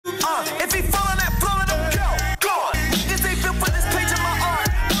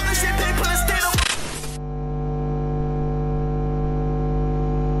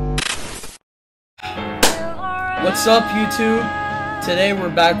What's up, YouTube? Today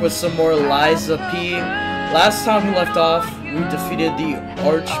we're back with some more Liza P. Last time we left off, we defeated the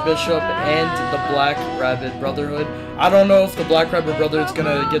Archbishop and the Black Rabbit Brotherhood. I don't know if the Black Rabbit Brotherhood's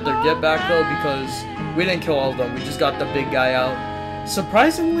gonna get their get back though, because we didn't kill all of them. We just got the big guy out.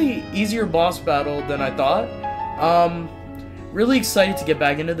 Surprisingly easier boss battle than I thought. Really excited to get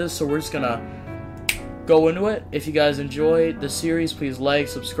back into this, so we're just gonna go into it. If you guys enjoy the series, please like,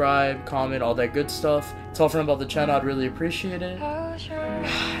 subscribe, comment, all that good stuff. Tell a friend about the channel, I'd really appreciate it.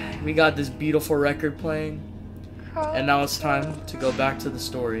 We got this beautiful record playing, and now it's time to go back to the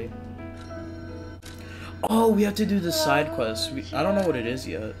story. Oh, we have to do the side quest. I don't know what it is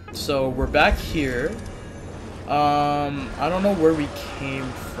yet. So we're back here. I don't know where we came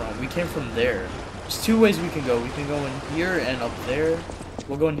from. We came from there. There's two ways we can go. We can go in here and up there.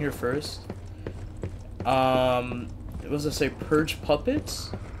 We'll go in here first. What does it say? Purge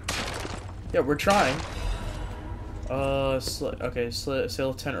puppets? Yeah, we're trying. Okay,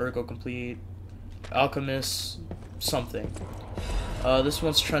 Sale 10 Ergo complete. Alchemist, something. This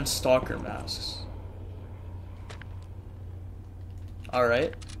one's Trent Stalker masks.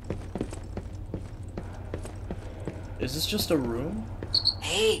 Alright. Is this just a room?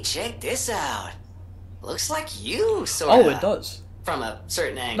 Hey, check this out. Looks like you, sorta. Oh, it does. From a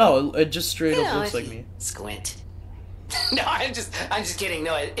certain angle. No, it just straight up looks like me. Squint. No, I'm just kidding.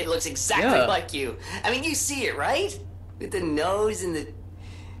 No, it looks exactly like you. I mean, you see it, right? With the nose and the...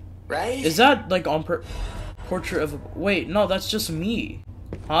 Right? Is that, like, on portrait of a... Wait, no, that's just me.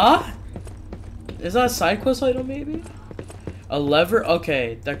 Huh? Is that a side quest item, maybe? A lever?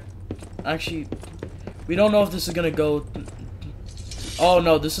 Okay, that... Actually... We don't know if this is gonna go... Oh,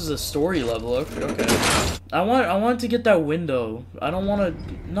 no, this is a story level. Okay. I want to get that window. I don't want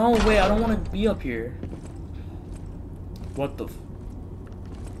to... No, wait, I don't want to be up here. What the...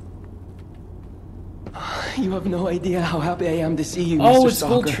 You have no idea how happy I am to see you, Oh, Mr. it's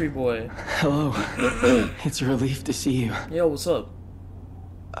Stalker. Gold Tree Boy. Hello. It's a relief to see you. Yo, what's up?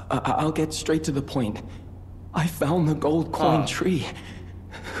 I'll get straight to the point. I found the gold coin tree.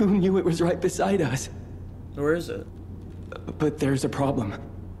 Who knew it was right beside us? Where is it? But there's a problem.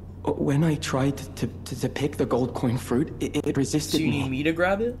 When I tried to pick the gold coin fruit, it resisted me. So you need me to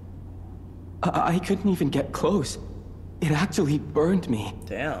grab it? I couldn't even get close. It actually burned me.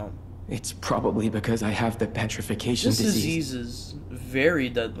 Damn. It's probably because I have the petrification disease. This disease is very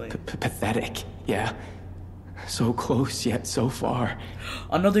deadly. Pathetic, yeah. So close, yet so far.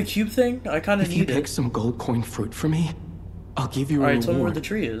 Another cube thing? I kind of need it. If you pick some gold coin fruit for me, I'll give you a reward. Alright, tell me where the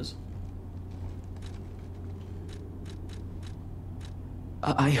tree is.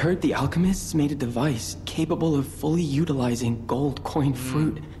 I heard the alchemists made a device capable of fully utilizing gold coin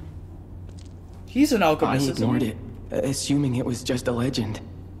fruit. He's an alchemist, I ignored it, assuming it was just a legend.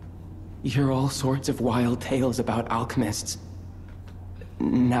 You hear all sorts of wild tales about alchemists.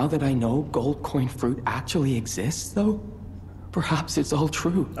 Now that I know gold coin fruit actually exists, though, perhaps it's all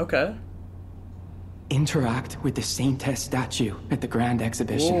true. Okay. Interact with the Saintess statue at the Grand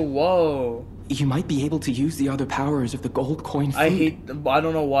Exhibition. Whoa. You might be able to use the other powers of the gold coin fruit. I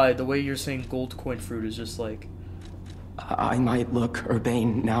don't know why, the way you're saying gold coin fruit is just like... I might look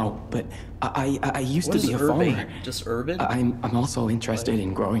urbane now, but I used to be a farmer. Just urban? I'm also interested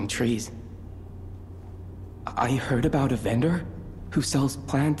in growing trees. I heard about a vendor who sells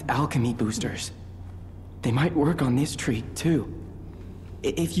plant alchemy boosters. They might work on this tree, too.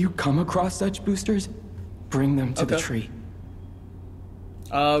 If you come across such boosters, bring them to the tree.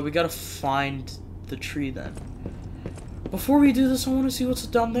 We gotta find the tree then. Before we do this, I want to see what's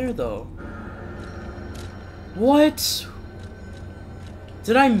down there, though. What?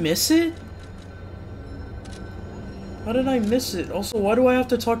 Did I miss it? How did I miss it? Also, why do I have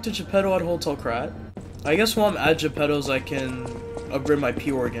to talk to Geppetto at Hotel Krat? I guess while I'm at Geppetto's, I can upgrade my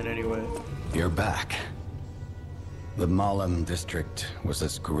P organ anyway. You're back. The Malum district was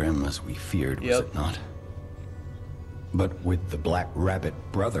as grim as we feared, was it not? But with the Black Rabbit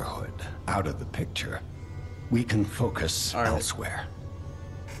Brotherhood out of the picture, we can focus elsewhere.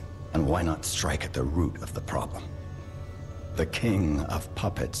 And why not strike at the root of the problem? The King of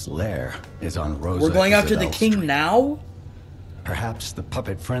Puppets' lair is on Rose We're going after the Isabelle king Street. now? Perhaps the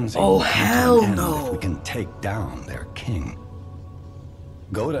puppet frenzy Oh, will come to hell an end no. if we can take down their king.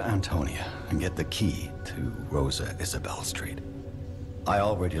 Go to Antonia and get the key to Rose Isabelle Street. I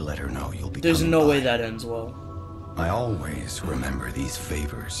already let her know you'll be There's coming no by. way that ends well. I always remember these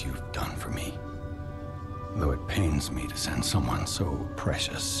favors you've done for me. Though it pains me to send someone so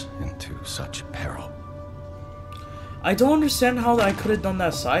precious into such peril. I don't understand how I could have done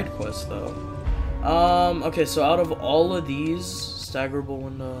that side quest though. Okay, so out of all of these, staggerable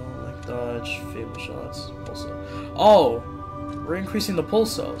window, like Dodge, fatal shots, pulse cell. Oh! We're increasing the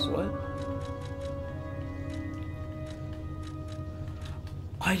pulse cells, what?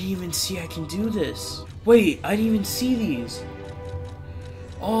 I didn't even see I can do this. Wait, I didn't even see these.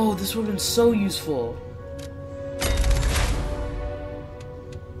 Oh, this would have been so useful.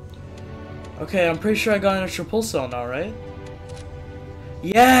 Okay, I'm pretty sure I got an extra pulse cell now, right?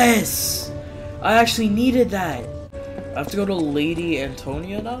 Yes! I actually needed that. I have to go to Lady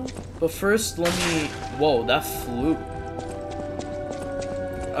Antonia now? But first, let me... Whoa, that flew.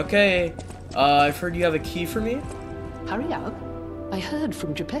 Okay, I've heard you have a key for me? Hurry up. I heard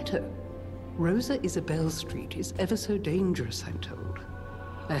from Geppetto. Rose Isabelle Street is ever so dangerous, I'm told.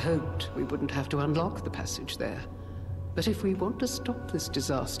 I hoped we wouldn't have to unlock the passage there. But if we want to stop this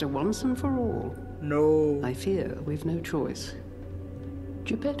disaster once and for all... No. I fear we've no choice.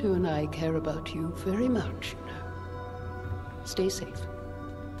 Geppetto and I care about you very much, you know. Stay safe.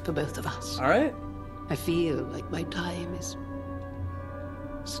 For both of us. Alright. I feel like my time is...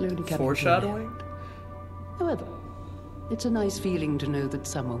 slowly coming foreshadowing? to an end. However, it's a nice feeling to know that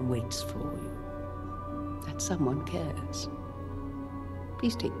someone waits for you. That someone cares.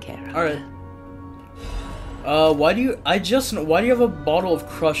 Please take care of Alright. her. Why do you have a bottle of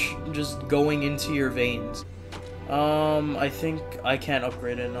Crush just going into your veins? I think I can't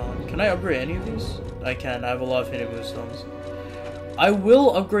upgrade it now. Can I upgrade any of these? I can. I have a lot of hidden moonstones. I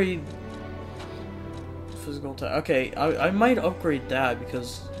will upgrade physical attack. Okay, I might upgrade that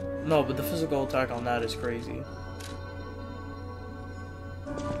because... No, but the physical attack on that is crazy.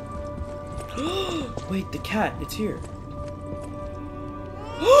 Wait, the cat, it's here.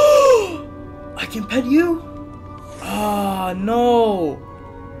 I can pet you? Ah, no.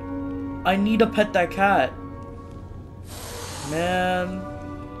 I need to pet that cat. Man.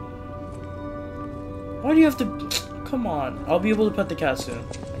 Why do you have to... Come on. I'll be able to pet the cat soon.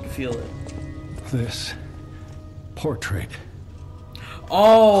 I can feel it. This portrait.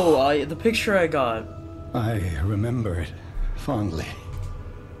 Oh, the picture I got. I remember it fondly.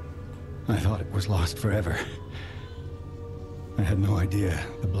 I thought it was lost forever. I had no idea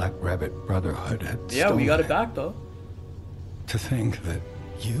the Black Rabbit Brotherhood had Yeah, we got it back though. To think that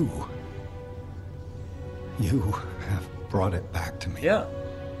you have brought it back to me. Yeah.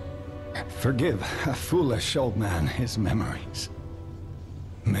 Forgive a foolish old man his memories.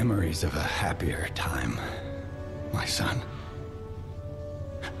 Memories of a happier time, my son.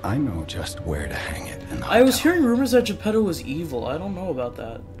 I know just where to hang it in the I was hotel. hearing rumors that Geppetto was evil. I don't know about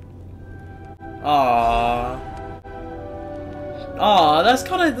that. Aww. Aww, that's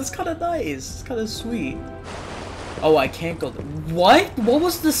kinda nice. It's kinda sweet. Oh, I can't go there. What? What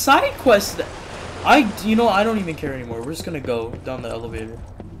was the side quest? You know, I don't even care anymore. We're just gonna go down the elevator.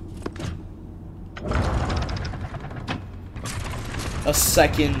 A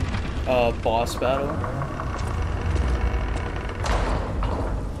second, boss battle.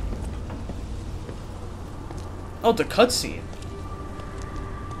 Oh, the cutscene.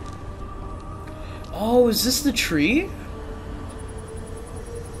 Oh, is this the tree?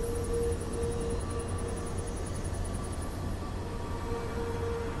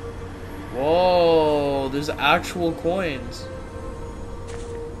 Whoa, there's actual coins.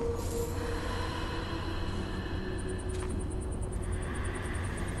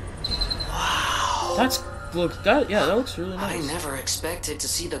 Wow. That looks really nice. I never expected to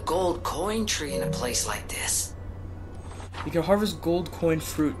see the gold coin tree in a place like this. You can harvest gold coin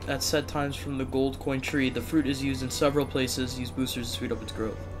fruit at set times from the gold coin tree. The fruit is used in several places. Use boosters to speed up its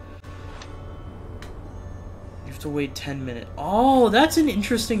growth. You have to wait 10 minutes. Oh, that's an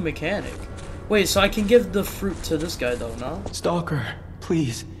interesting mechanic. Wait, so I can give the fruit to this guy though, no? Stalker,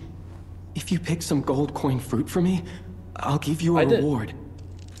 please. If you pick some gold coin fruit for me, I'll give you a reward.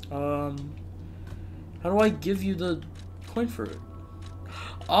 How do I give you the coin fruit?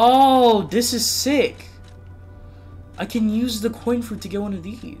 Oh, this is sick. I can use the coin fruit to get one of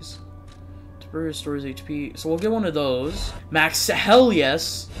these. Temporary restores HP. So we'll get one of those. Max, hell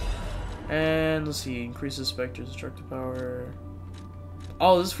yes. And let's see, increases Spectre's destructive power.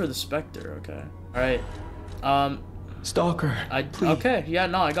 Oh, this is for the Spectre, okay. Alright. Stalker, please. Okay, yeah,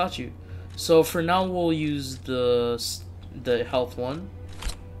 no, I got you. So for now we'll use the health one.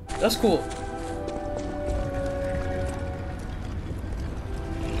 That's cool.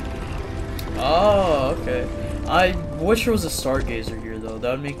 Oh, okay. I wish there was a Stargazer here though.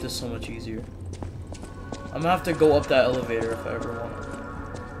 That would make this so much easier. I'm gonna have to go up that elevator if I ever want.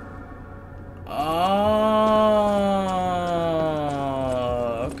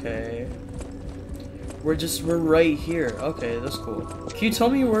 Okay. We're right here. Okay, that's cool. Can you tell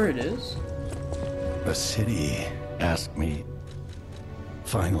me where it is? The city asked me,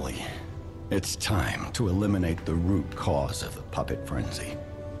 finally, It's time to eliminate the root cause of the puppet frenzy.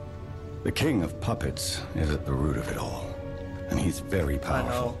 The king of puppets is at the root of it all, and he's very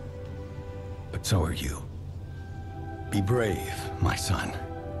powerful. But so are you. Be brave, my son.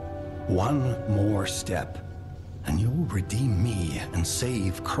 One more step, and you'll redeem me and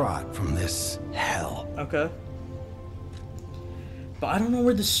save Krat from this hell. Okay. But I don't know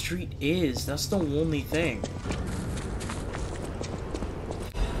where the street is. That's the only thing.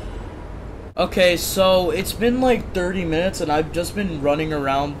 Okay, so it's been like 30 minutes and I've just been running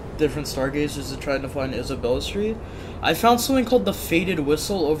around different Stargazers to try to find Isabelle Street. I found something called the Faded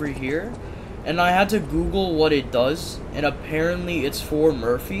Whistle over here, and I had to Google what it does, and apparently it's for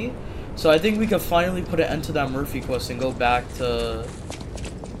Murphy. So I think we could finally put an end to that Murphy quest and go back to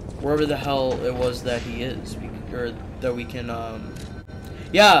wherever the hell it was that he is, or that we can,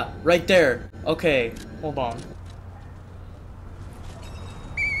 yeah, right there. Okay, hold on.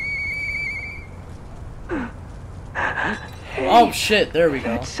 Hey, oh shit, there we go.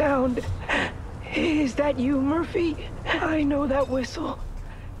 That sound. Is that you, Murphy? I know that whistle.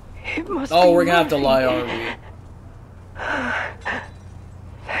 It must be we're gonna have to Murphy. lie, aren't we?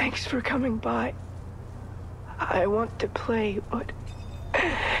 Thanks for coming by. I want to play, but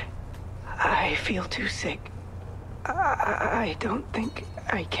I feel too sick. I don't think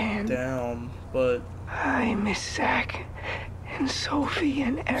I can. Damn, but... I miss Zach and Sophie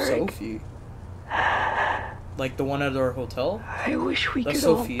and Eric. Sophie? Like the one at our hotel? I wish we That's could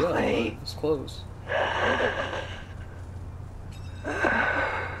Sophia, all play. but it's close.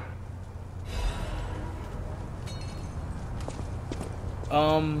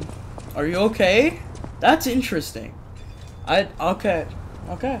 Are you okay? That's interesting. Okay.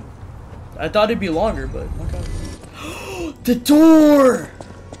 I thought it'd be longer, but okay. The door!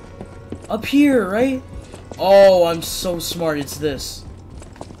 Up here, right? Oh, I'm so smart. It's this.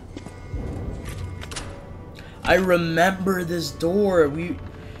 I remember this door. We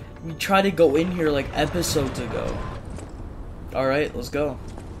tried to go in here like episodes ago. Alright, let's go.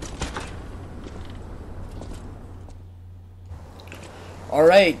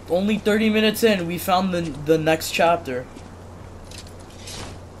 Alright, only 30 minutes in, we found the next chapter.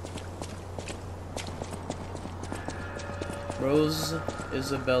 Rosa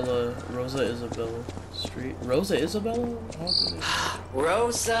Isabelle Street. Rosa Isabelle?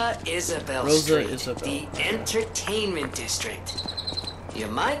 Rosa Isabelle Rosa Street. Isabelle. The entertainment district. You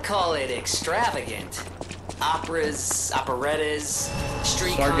might call it extravagant. Operas, operettas,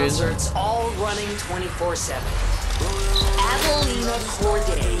 street Stargazing. concerts, all running 24/7. Adelina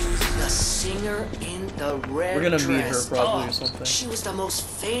Corday, the singer in the red We're gonna dress. meet her probably or something. She was the most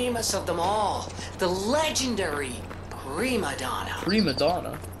famous of them all. The legendary prima donna. Prima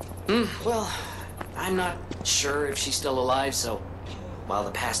donna? Well, I'm not sure if she's still alive, so while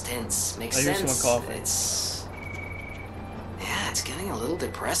the past tense makes I hear sense, someone coughing. it's getting a little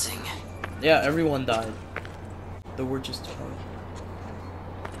depressing. Yeah, everyone died. The word just told.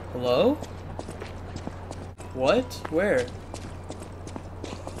 Hello? What? Where?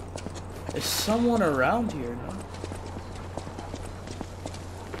 Is someone around here? No?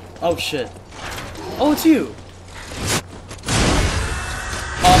 Oh shit. Oh, it's you!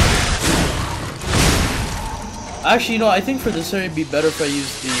 Actually, no, I think for this area it'd be better if I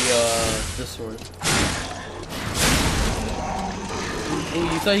use the, this sword. Oh,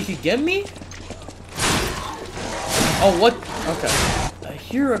 you thought you could get me? Oh, what? Okay. I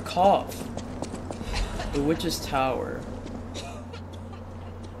hear a cough. The witch's tower.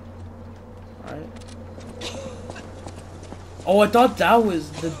 Alright. Oh, I thought that was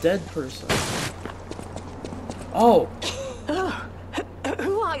the dead person. Oh.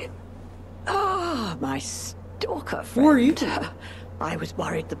 Who are you? Ah, my stalker friend. Who are you? I was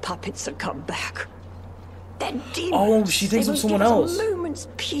worried the puppets had come back. They're demons. Oh, she thinks They I'm won't someone give us else. A moment's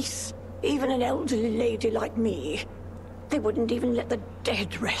peace. Even an elderly lady like me. They wouldn't even let the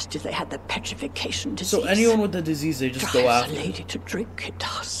dead rest if they had the petrification disease. So anyone with the disease, they just go Drives after. a lady to drink, it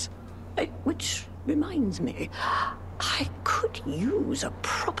does. Which reminds me, I could use a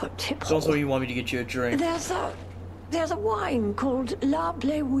proper tip. Don't tell me you want me to get you a drink. There's a wine called La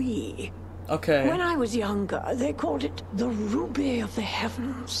Bleuie. Okay. When I was younger, they called it the Ruby of the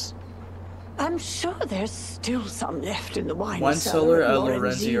Heavens. I'm sure there's still some left in the wine cellar at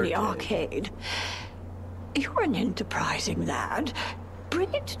Lorenzini Arcade. You're an enterprising lad.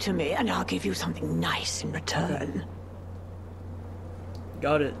 Bring it to me and I'll give you something nice in return.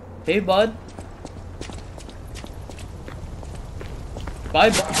 Got it. Hey, bud.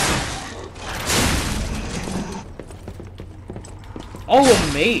 Bye, bud. Oh,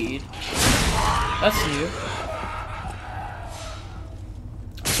 a maid. That's new.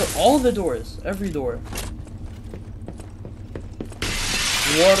 So So all the doors, every door.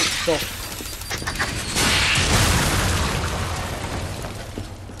 What the?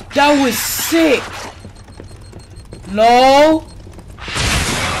 That was sick. No.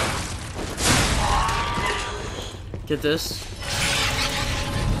 Get this.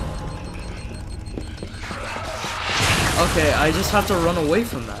 Okay, I just have to run away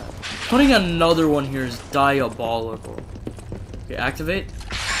from that. Putting another one here is diabolical. Okay, activate.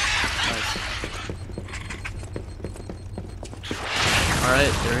 Nice.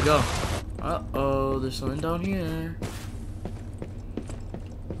 Alright, there we go. Uh-oh, there's something down here.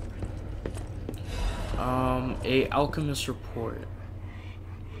 A alchemist report.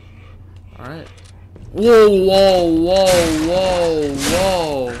 Alright. Whoa, whoa, whoa, whoa,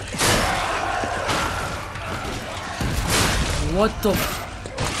 whoa. What the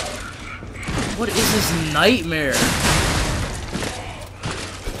what is this nightmare?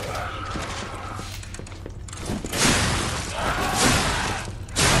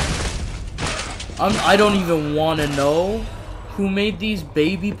 I don't even want to know who made these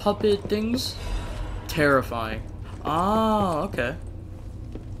baby puppet things. Terrifying. Ah, okay.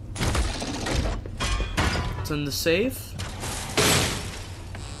 It's in the safe.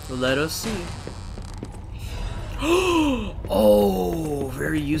 Let us see. Oh,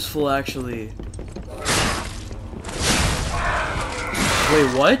 very useful actually. Wait,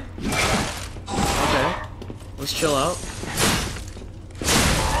 what? Okay, let's chill out.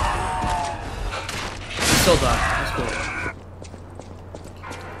 Still die. That's cool.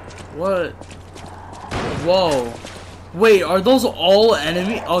 What? Whoa. Wait, are those all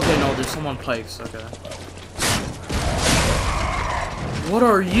enemy? Okay, no, there's some on pikes. Okay. What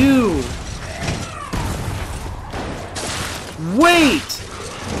are you? Wait!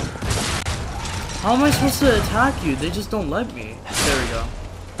 How am I supposed to attack you? They just don't let me. There we go.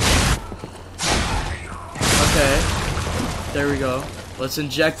 Okay. There we go. Let's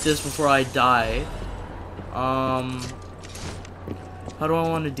inject this before I die. How do I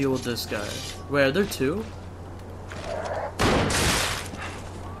want to deal with this guy? Wait, are there two?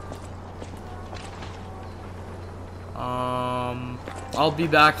 I'll be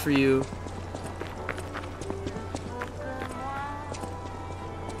back for you.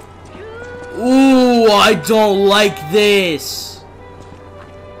 Ooh, I don't like this.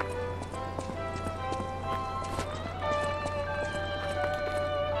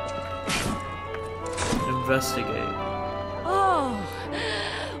 Investigate. Oh,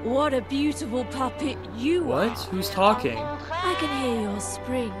 what a beautiful puppet you are. What? Who's talking? I can hear your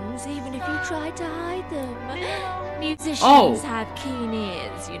springs even if you try to hide them. Musicians have keen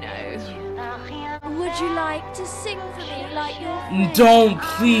ears, you know. Would you like to sing for me like your friend? Don't,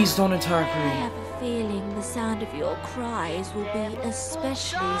 please don't attack I me. have a feeling the sound of your cries will be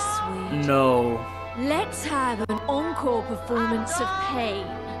especially sweet. No. Let's have an encore performance of pain.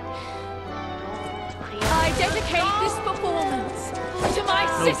 I dedicate this performance to my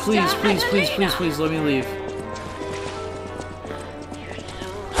No, sister, please, please, please, Angelina. please, please, let me leave.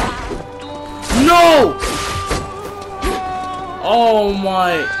 No! Oh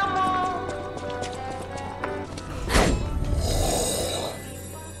my.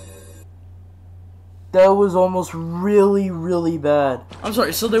 That was almost really, really bad. I'm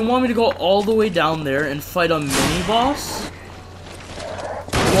sorry, so they want me to go all the way down there and fight a mini-boss?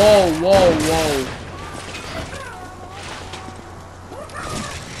 Whoa, whoa, whoa.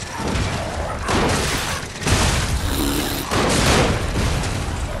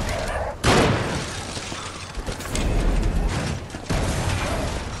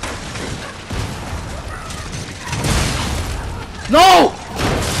 No!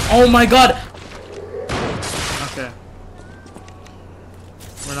 Oh my god! Okay.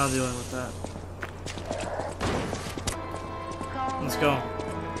 We're not dealing with that. Let's go.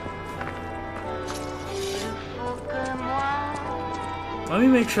 Let me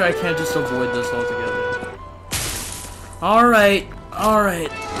make sure I can't just avoid this altogether. Alright,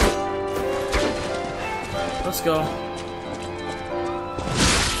 alright. Let's go.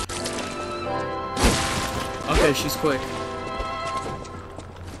 Okay, she's quick.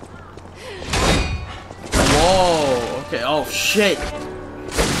 Whoa, okay, oh shit.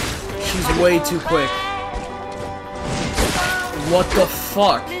 She's way too quick. What the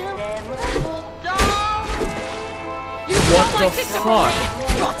fuck? What the fuck?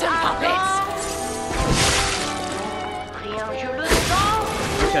 Rotten puppets!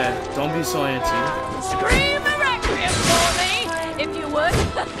 Okay, don't be so antsy. Scream a requiem for me, if you would.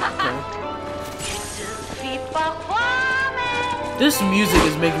 Okay. This music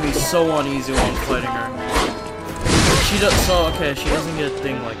is making me so uneasy while I'm fighting her. She does. So okay, she doesn't get a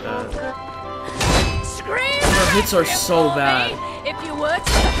thing like that. Her hits are so bad. If you would.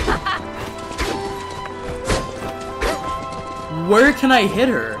 Where can I hit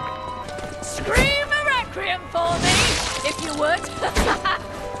her? Scream a requiem for me, if you would.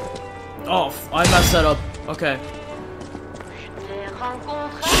 Oh, I messed that up. Okay.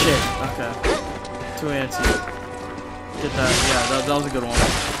 Shit. Okay. Too antsy. Get that. Yeah, that was a good one.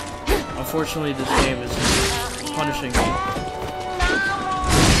 Unfortunately, this game is just punishing me.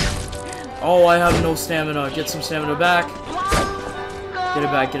 Oh, I have no stamina. Get some stamina back. Get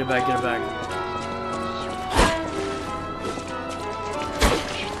it back, get it back, get it back.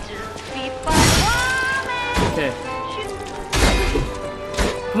 Okay.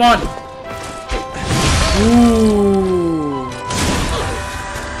 Come on. Ooh.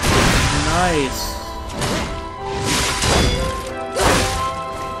 Nice.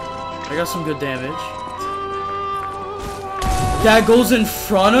 I got some good damage. That goes in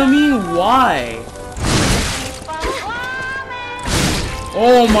front of me? Why?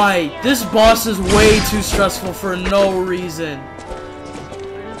 Oh my, this boss is way too stressful for no reason.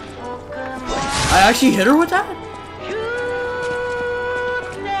 I actually hit her with that?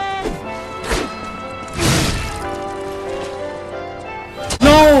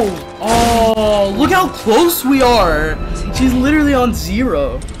 No! Oh, look how close we are. She's literally on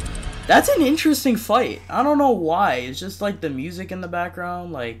 0. That's an interesting fight. I don't know why. It's just like the music in the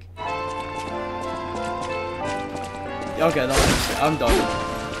background, like... Okay, I'm done.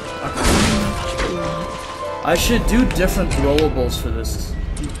 Okay. I should do different throwables for this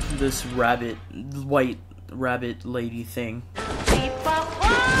rabbit, white rabbit lady thing.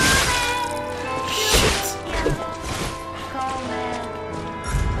 Shit.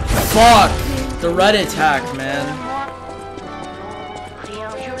 Fuck! The red attack, man.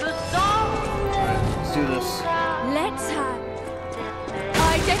 Let's do this. Let's have.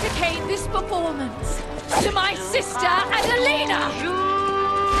 I dedicate this performance to my sister Adelina.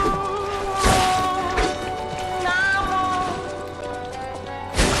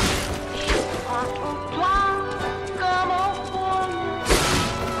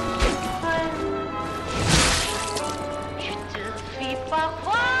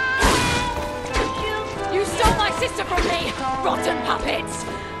 You stole my sister from me, rotten puppets!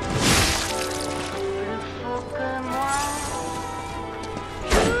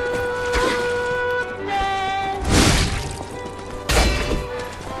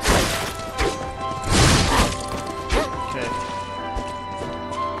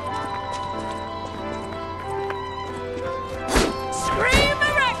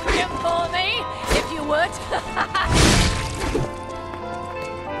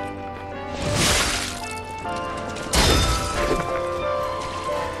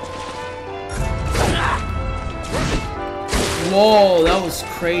 Whoa, that was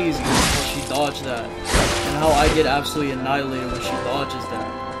crazy how she dodged that. And how I get absolutely annihilated when she dodges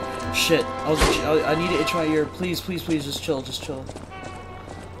that. Shit, I need to itch my ear. Please, please, please, just chill, just chill.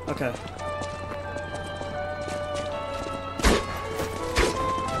 Okay.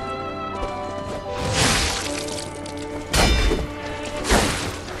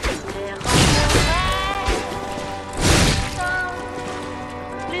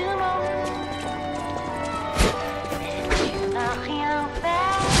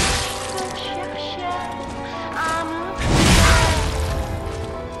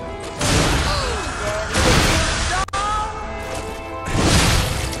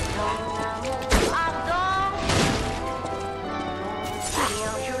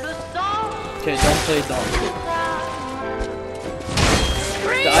 Okay, don't play dumb.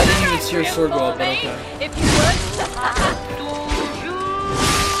 I didn't even see her sword go up, but okay. If you would.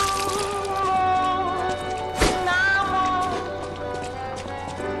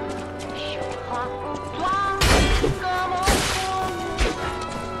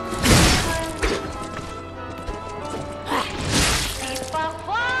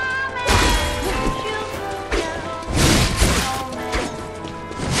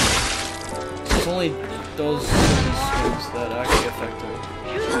 It's only those skills that actually affect her.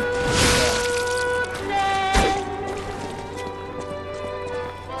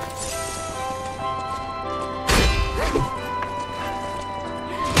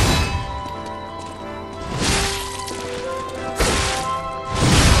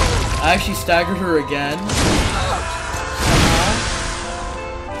 I actually staggered her again.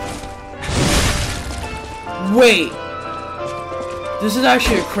 Wait! This is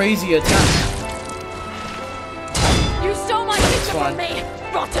actually a crazy attack. You stole my sister from me,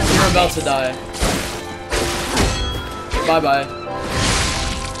 rotten. You're about to die. Bye bye.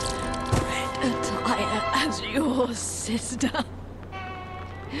 Tired as your sister.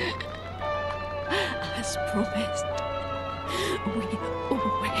 As promised, we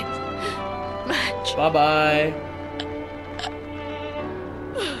always match. Bye-bye.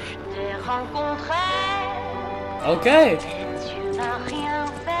 Okay.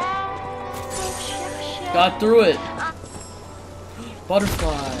 Got through it.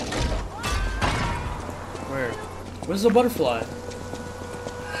 Butterfly. Where? Where's the butterfly?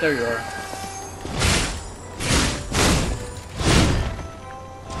 There you are.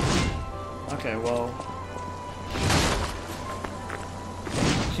 Okay, well.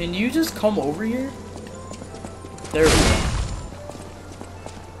 Can you just come over here? There we go.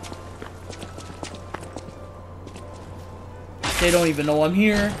 They don't even know I'm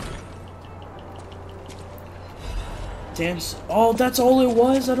here. Dance. Oh, that's all it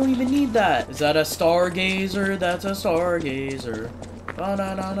was? I don't even need that. Is that a stargazer? That's a stargazer. Oh,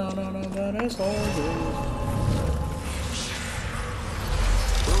 no, no, no, no, no, but a stargazer.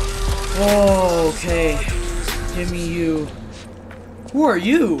 Oh, okay. Give me you. Who are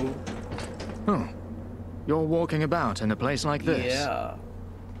you? Oh. You're walking about in a place like this? Yeah.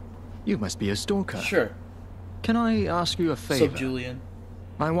 You must be a stalker. Sure. Can I ask you a favor? What's up, Julian?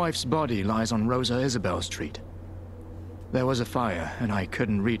 My wife's body lies on Rose Isabelle Street. There was a fire, and I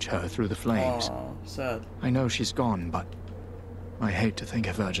couldn't reach her through the flames. Oh, sad. I know she's gone, but I hate to think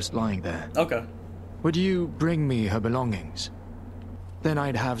of her just lying there. Okay. Would you bring me her belongings? Then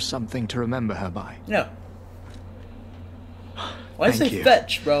I'd have something to remember her by. Yeah. Why I say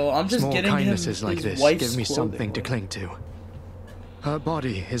fetch, bro? I'm just getting him his like this wife's give me clothing. something to cling to. Her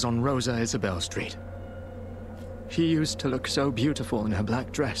body is on Rose Isabelle Street. She used to look so beautiful in her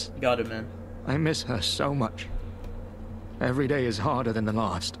black dress. Got it, man. I miss her so much. Every day is harder than the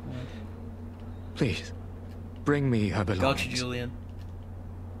last. Please, bring me her belongings. Got you, Julian.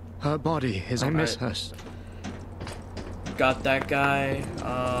 Her body is... I miss her. Got that guy.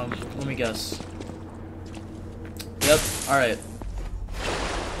 Let me guess. Yep, alright.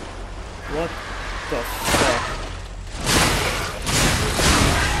 What the fuck?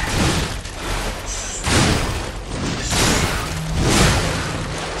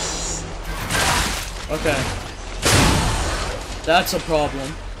 Okay. That's a problem.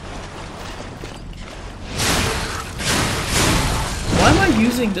 Why am I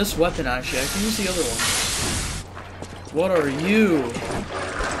using this weapon actually? I can use the other one. What are you?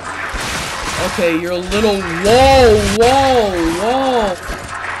 Okay, you're a little... Whoa, whoa, whoa!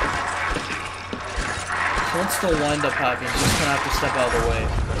 So once the wind-up happens, just gonna have to step out of the way.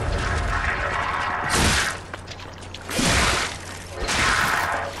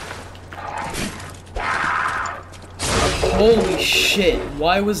 Holy shit,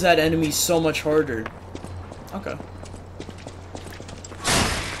 why was that enemy so much harder? Okay.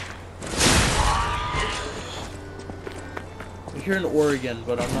 We're here in Oregon,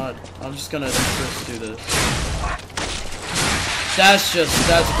 but I'm just gonna first do this. That's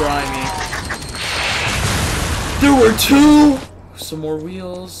grimy. There were two! Some more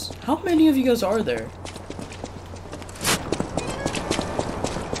wheels. How many of you guys are there?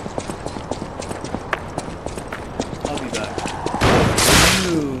 I'll be back.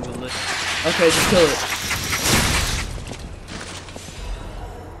 Okay, just kill it.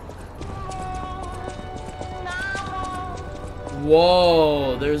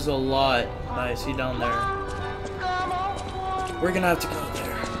 Whoa, there's a lot. Nice, he down there. We're gonna have to go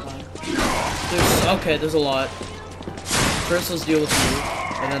there. There's a lot. First, let's deal with you,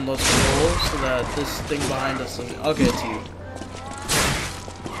 and then let's roll so that this thing behind us. Okay, it's you.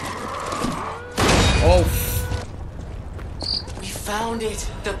 Oh. We found it.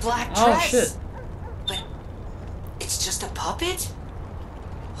 The black dress. Oh shit. But it's just a puppet.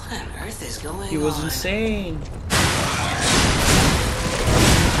 What on earth is going on? He was insane.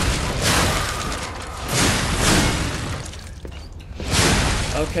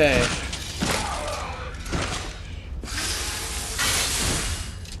 Okay.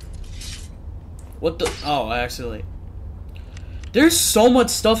 What the? Oh, I accidentally. There's so much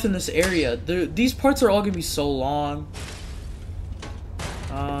stuff in this area. These parts are all gonna be so long.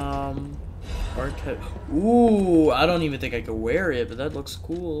 Ooh, I don't even think I could wear it, but that looks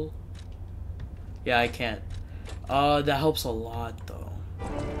cool. Yeah, I can't. That helps a lot, though.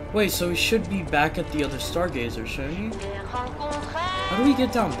 Wait, so we should be back at the other Stargazer, shouldn't we? How do we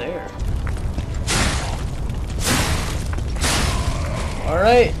get down there?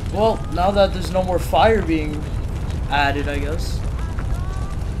 Alright, well, now that there's no more fire being added, I guess.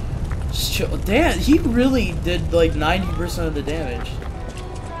 Just chill. Damn, he really did like 90% of the damage.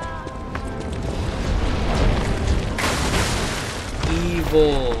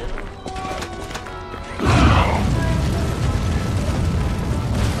 Evil.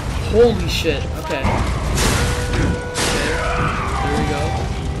 Holy shit. Okay. Okay. There we go.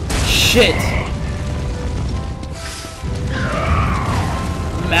 Shit.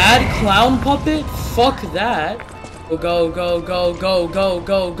 Mad clown puppet? Fuck that. Go, go, go, go, go,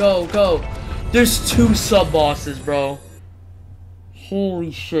 go, go, go. There's 2 sub-bosses, bro.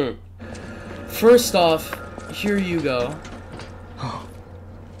 Holy shit. First off, here you go. Oh,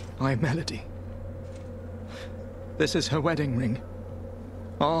 my Melody. This is her wedding ring.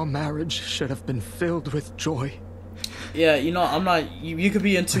 Our marriage should have been filled with joy. Yeah, you know, I'm not... You could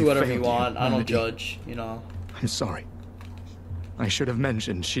be into whatever you want. I don't judge, you know. I'm sorry. I should have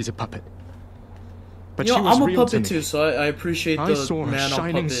mentioned she's a puppet. But you know, she was I'm a real puppet to me. too, so I appreciate the I saw a man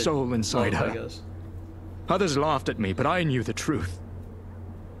shining puppet soul inside love, her. I guess. Others laughed at me, but I knew the truth.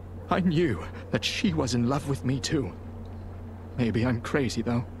 I knew that she was in love with me too. Maybe I'm crazy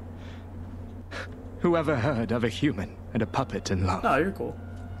though. Whoever heard of a human and a puppet in love? No, you're cool.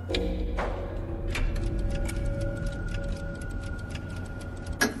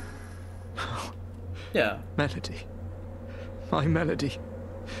 Yeah. Melody. My Melody.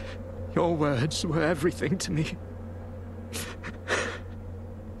 Your words were everything to me.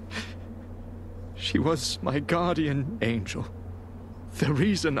 She was my guardian angel. The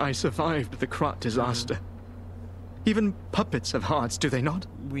reason I survived the Krat disaster. Even puppets have hearts, do they not?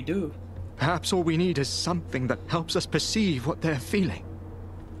 We do. Perhaps all we need is something that helps us perceive what they're feeling.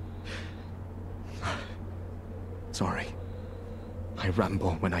 Sorry. I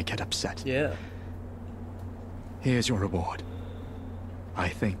ramble when I get upset. Yeah. Here's your reward. I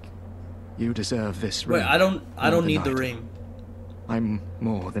think you deserve this ring. Wait, I don't need the ring. I'm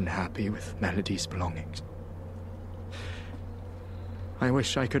more than happy with Melody's belongings. I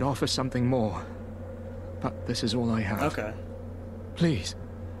wish I could offer something more, but this is all I have. Okay. Please,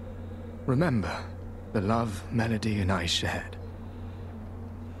 remember the love Melody and I shared.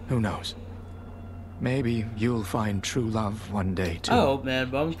 Who knows? Maybe you'll find true love one day too. I hope, man,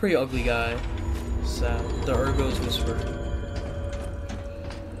 but I'm a pretty ugly guy. Sad. The Ergo's whisper.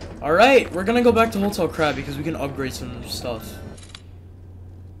 Alright, we're gonna go back to Hotel Crab because we can upgrade some stuff.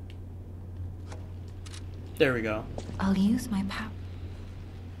 There we go. I'll use my power.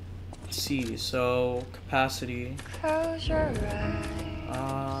 Let's see, so capacity. Close your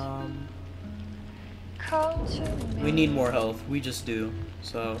eyes. We need more health. We just do.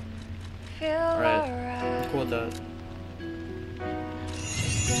 So alright. I'm cool with that.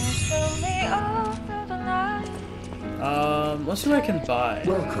 Let's see what I can buy.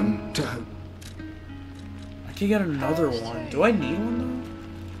 Welcome to... I can get another one. Do I need one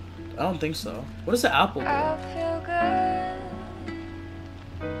though? I don't think so. What does the apple do? I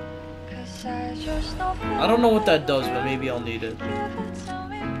don't know what that does, but maybe I'll need it.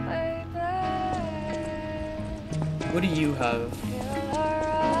 What do you have?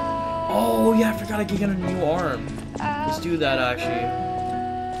 Oh yeah, I forgot I can get a new arm. Let's do that actually.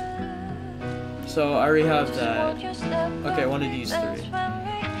 So I already have that. Okay, one of these 3.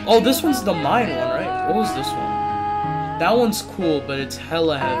 Oh, this one's the mine one, right? What was this one? That one's cool, but it's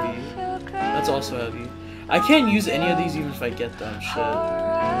hella heavy. That's also heavy. I can't use any of these even if I get them. Shit.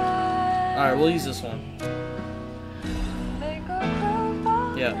 Alright, we'll use this one.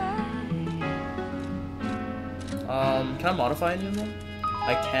 Yeah. Can I modify any of them?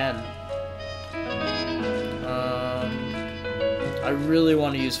 I can. I really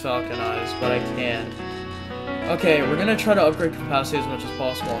want to use Falcon Eyes, but I can't. Okay, we're gonna try to upgrade capacity as much as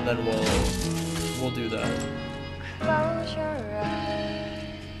possible, and then we'll do that.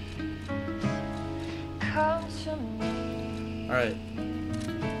 Alright.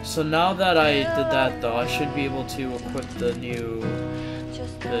 So now that I did that, though, I should be able to equip the new...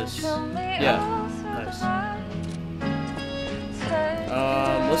 this. Yeah, nice.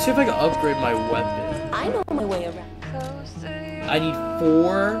 Let's see if I can upgrade my weapon. I know my way around. I need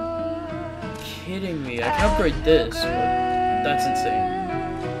 4? Kidding me. I can upgrade this, but that's insane.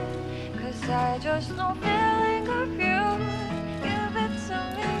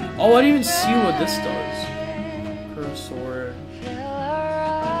 Oh, I didn't even see what this does. Curved sword.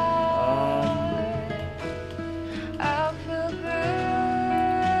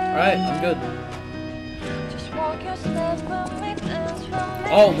 Alright, I'm good.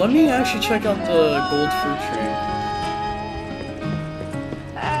 Oh, let me actually check out the gold fruit tree.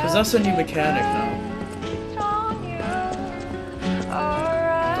 Because that's a new mechanic now.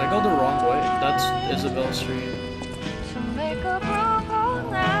 Did I go the wrong way? That's Isabelle Street.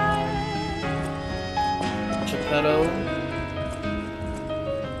 Geppetto.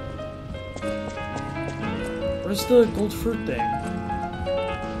 Where's the gold fruit thing?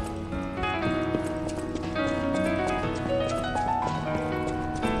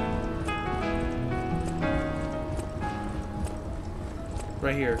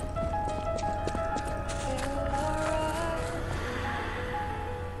 Right here.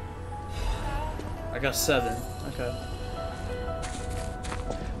 I got 7. Okay.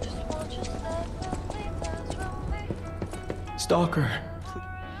 Stalker.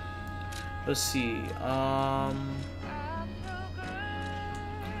 Let's see.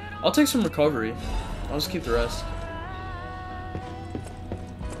 I'll take some recovery. I'll just keep the rest.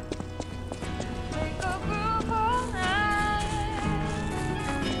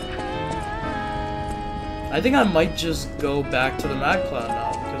 I think I might just go back to the Mad Clown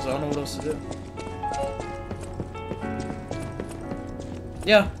now because I don't know what else to do.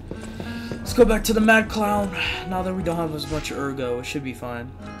 Yeah. Let's go back to the Mad Clown. Now that we don't have as much ergo, it should be fine.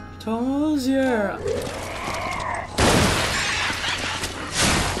 Tozier.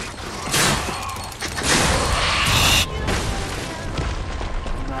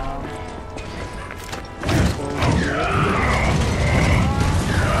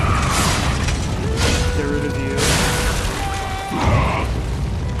 Get rid of you.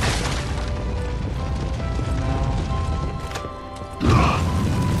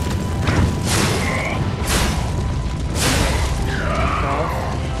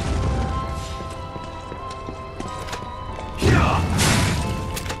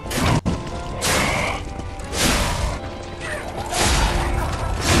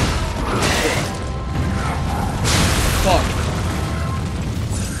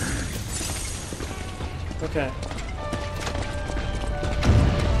 Okay.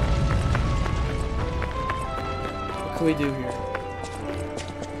 What can we do here?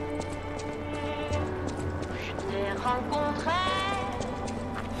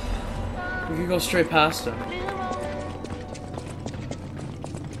 We can go straight past him.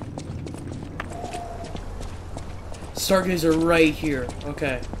 Stargazer right here.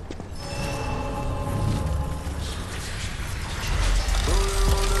 Okay.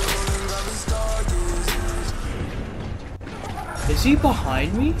 Is he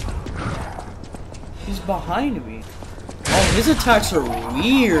behind me? He's behind me. Oh, his attacks are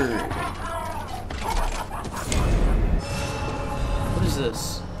weird. What is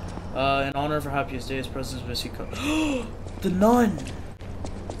this? In honor of her happiest days, President's Missy Co- The nun!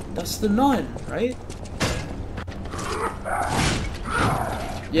 That's the nun, right?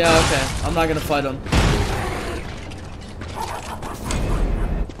 Yeah, okay. I'm not gonna fight him.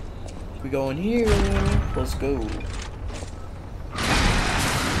 We go in here. Let's go.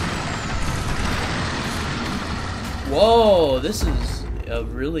 Whoa, this is a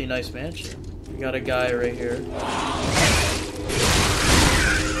really nice mansion. We got a guy right here.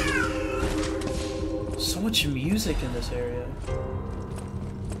 So much music in this area.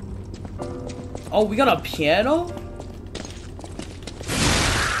 Oh, we got a piano?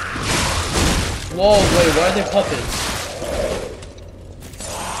 Whoa, wait, why are they puppets?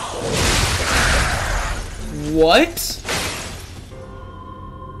 What?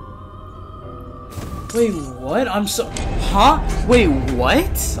 Wait, what? I'm so... Huh? Wait,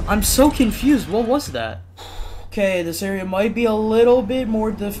 what? I'm so confused. What was that? Okay, this area might be a little bit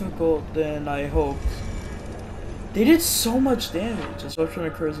more difficult than I hoped. They did so much damage. Disruption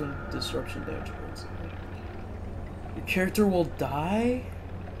occurs when disruption damage occurs. Your character will die?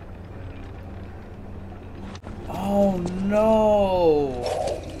 Oh no!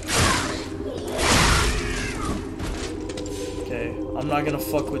 Okay, I'm not gonna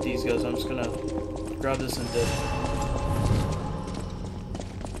fuck with these guys. I'm just gonna grab this and dip.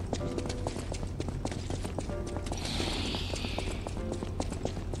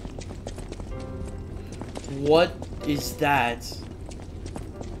 What is that?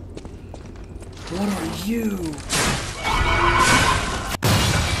 What are you?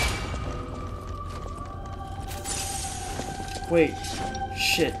 Wait,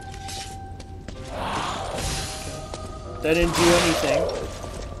 shit. That didn't do anything.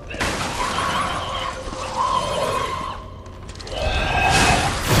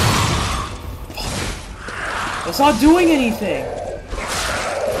 It's not doing anything.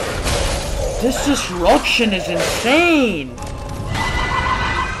 This disruption is insane.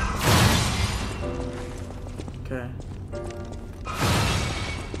 Okay.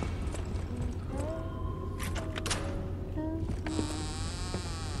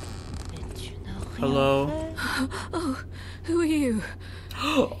 Hello? Oh, who are you?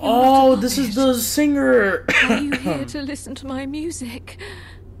 Oh, this is the singer. Are you here to listen to my music?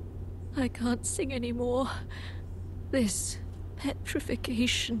 I can't sing anymore. This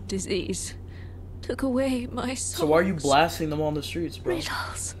petrification disease took away my soul. So why are you blasting them on the streets, bro?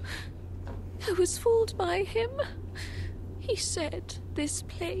 Riddles. I was fooled by him. He said this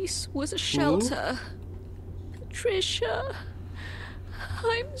place was a shelter. Patricia,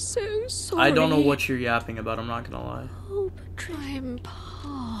 I'm so sorry. I don't know what you're yapping about, I'm not gonna lie. Oh, Patricia, I'm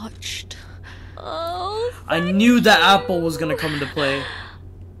parched. Oh, I knew that apple was gonna come into play.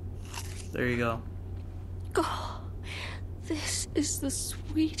 There you go. Oh, this is the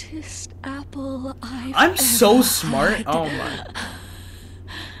sweetest apple I'm so ever smart. had. Oh my.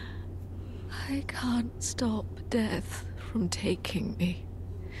 I can't stop death from taking me,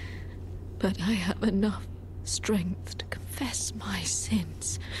 but I have enough strength to confess my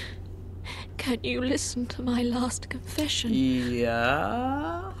sins. Can you listen to my last confession?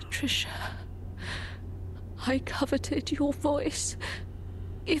 Yeah? Patricia, I coveted your voice.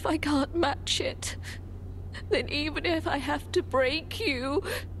 If I can't match it, then even if I have to break you,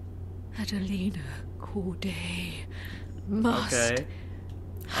 Adelina Corday must it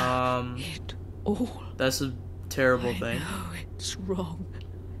all. That's a terrible thing. I know it's wrong,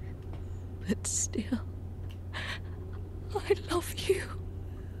 but still, I love you.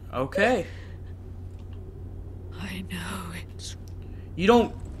 Okay. I know it's... You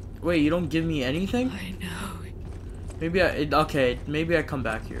don't... Wait, you don't give me anything? I know. Maybe okay, maybe I come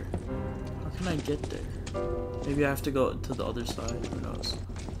back here. How can I get there? Maybe I have to go to the other side. Who knows?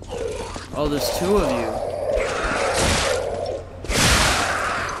 Oh, there's two of you.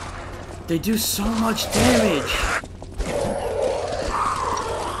 They do so much damage.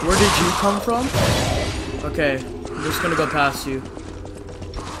 Where did you come from? Okay, I'm just gonna go past you.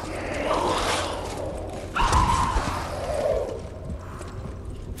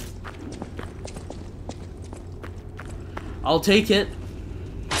 I'll take it.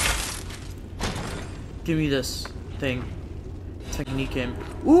 Give me this thing. Technique aim.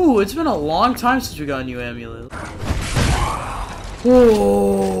 Ooh, it's been a long time since we got a new amulet.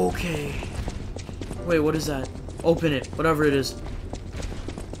 Oh, okay. Wait, what is that? Open it, whatever it is.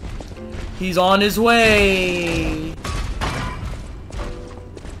 He's on his way.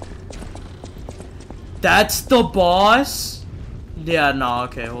 That's the boss? Yeah, nah,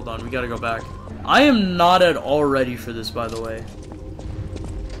 okay, hold on. We gotta go back. I am not at all ready for this, by the way.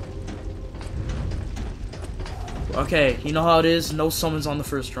 Okay, you know how it is? No summons on the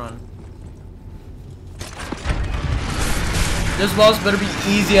first run. This boss better be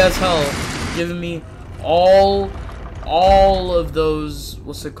easy as hell. Giving me all of those,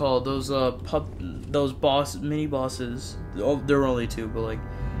 what's it called? Those mini bosses. Oh, there were only two, but like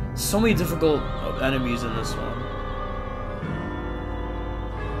so many difficult enemies in this one.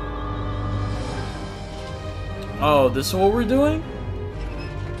 Oh, this is what we're doing?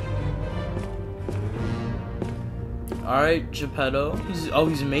 Alright, Geppetto.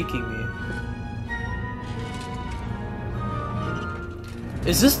 He's making me.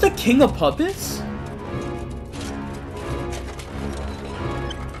 Is this the King of Puppets?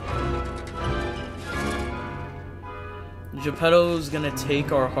 Geppetto's gonna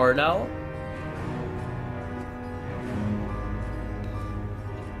take our heart out.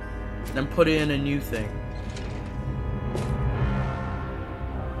 And put it in a new thing.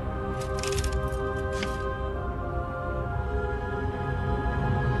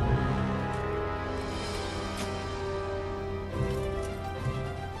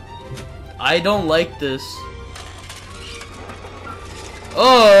 I don't like this.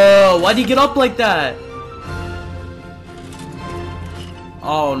 Oh, why'd he get up like that?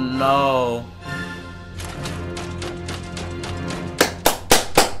 Oh no.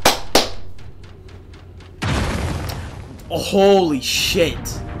 Oh, holy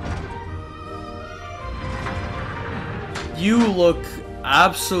shit. You look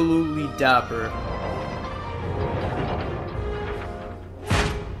absolutely dapper.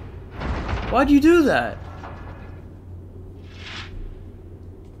 Why'd you do that?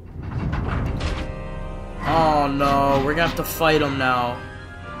 Oh no, we're gonna have to fight him now.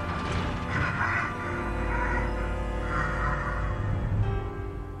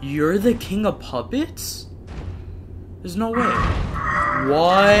 You're the King of Puppets? There's no way.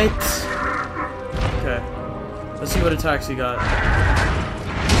 What? Okay. Let's see what attacks he got.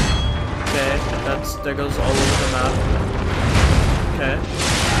 Okay, that goes all over the map. Okay.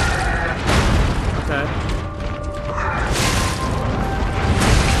 Okay.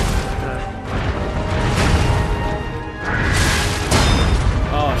 Okay.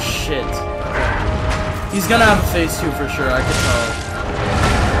 Oh shit. Okay. He's gonna have a phase 2 for sure, I can tell.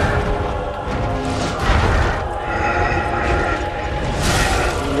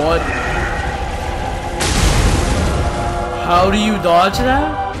 What? How do you dodge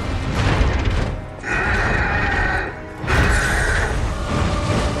that?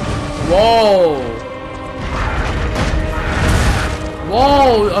 Whoa!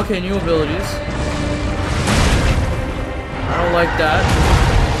 Whoa! Okay, new abilities. I don't like that.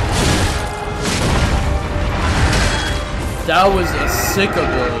 That was a sick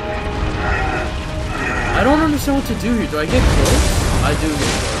ability. I don't understand what to do here. Do I get close? I do get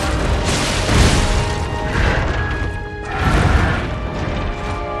close.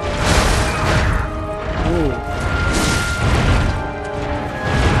 Ooh.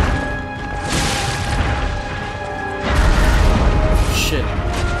 Shit.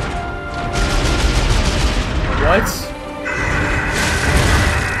 What?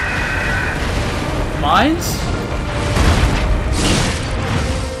 Mines?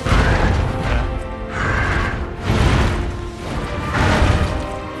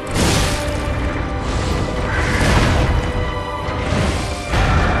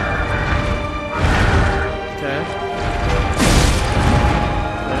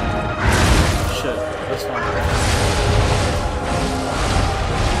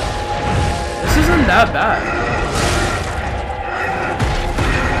 That bad.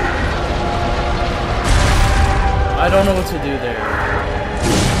 I don't know what to do there.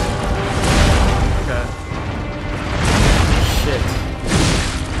 Okay. Shit.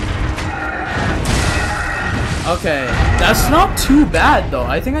 Okay, that's not too bad though.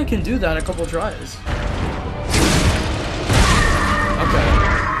 I think I can do that in a couple tries. Okay.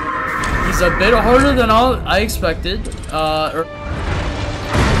 He's a bit harder than I expected.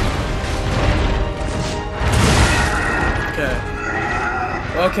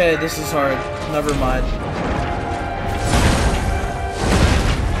 Okay, this is hard. Never mind.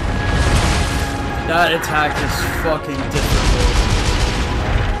 That attack is fucking difficult.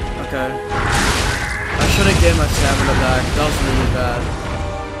 Okay. I should have gained my stamina back. That was really bad.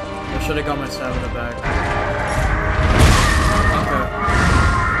 I should have got my stamina back. Okay.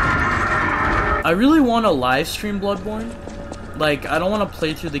 I really want to live stream Bloodborne. Like, I don't want to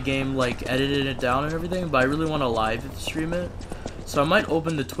play through the game, like, editing it down and everything, but I really want to live stream it. So I might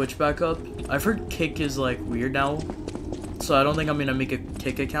open the Twitch back up. I've heard Kick is like weird now, so I don't think I'm gonna make a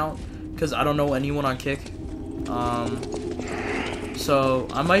Kick account because I don't know anyone on Kick. So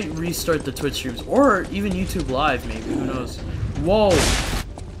I might restart the Twitch streams or even YouTube Live maybe. Who knows? Whoa! Is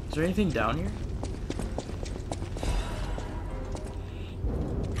there anything down here?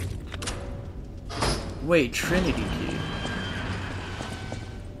 Wait, Trinity key.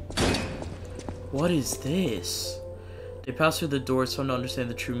 What is this? They pass through the door so to understand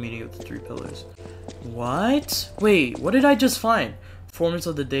the true meaning of the 3 pillars. What? Wait, what did I just find? Performance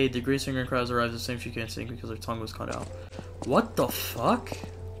of the day, the Great Singer crowds arrives the same she can't sing because her tongue was cut out. What the fuck?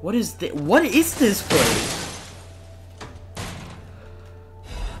 What is this? What is this place?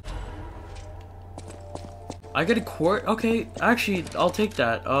 I get a quart? Okay, actually, I'll take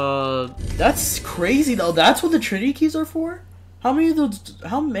that. That's crazy though. That's what the Trinity keys are for? How many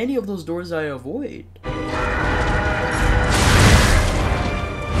of those doors did I avoid?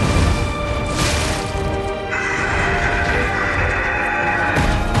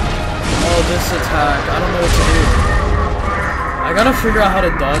 This attack, I don't know what to do. I gotta figure out how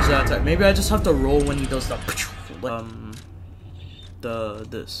to dodge that attack. Maybe I just have to roll when he does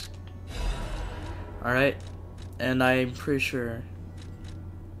this. Alright. And I'm pretty sure.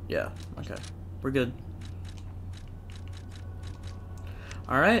 Yeah, okay. We're good.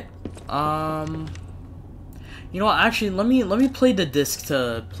 Alright. You know what, actually let me play the disc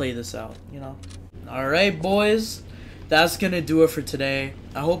to play this out, you know. Alright boys. That's gonna do it for today.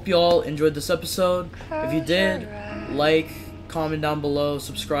 I hope you all enjoyed this episode. If you did, like, comment down below,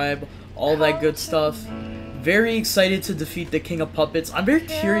 subscribe, all that good stuff. Very excited to defeat the King of Puppets. I'm very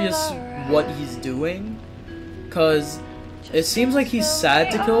curious what he's doing, because it seems like he's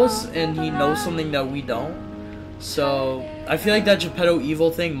sad to kill us and he knows something that we don't. So I feel like that Geppetto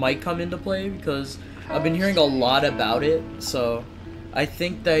evil thing might come into play because I've been hearing a lot about it. So I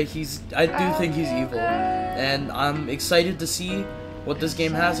think that I do think he's evil, and I'm excited to see what this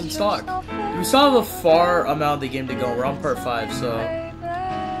game has in stock. We still have a far amount of the game to go. We're on part 5, so I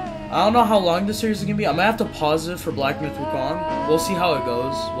don't know how long this series is gonna be. I'm gonna have to pause it for Black Myth Wukong. We'll see how it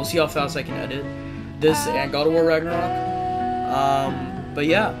goes. We'll see how fast I can edit this and God of War Ragnarok. But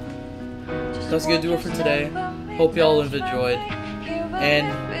yeah, that's gonna do it for today. Hope y'all have enjoyed, and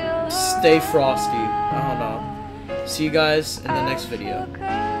stay frosty. I don't know. See you guys in the next video.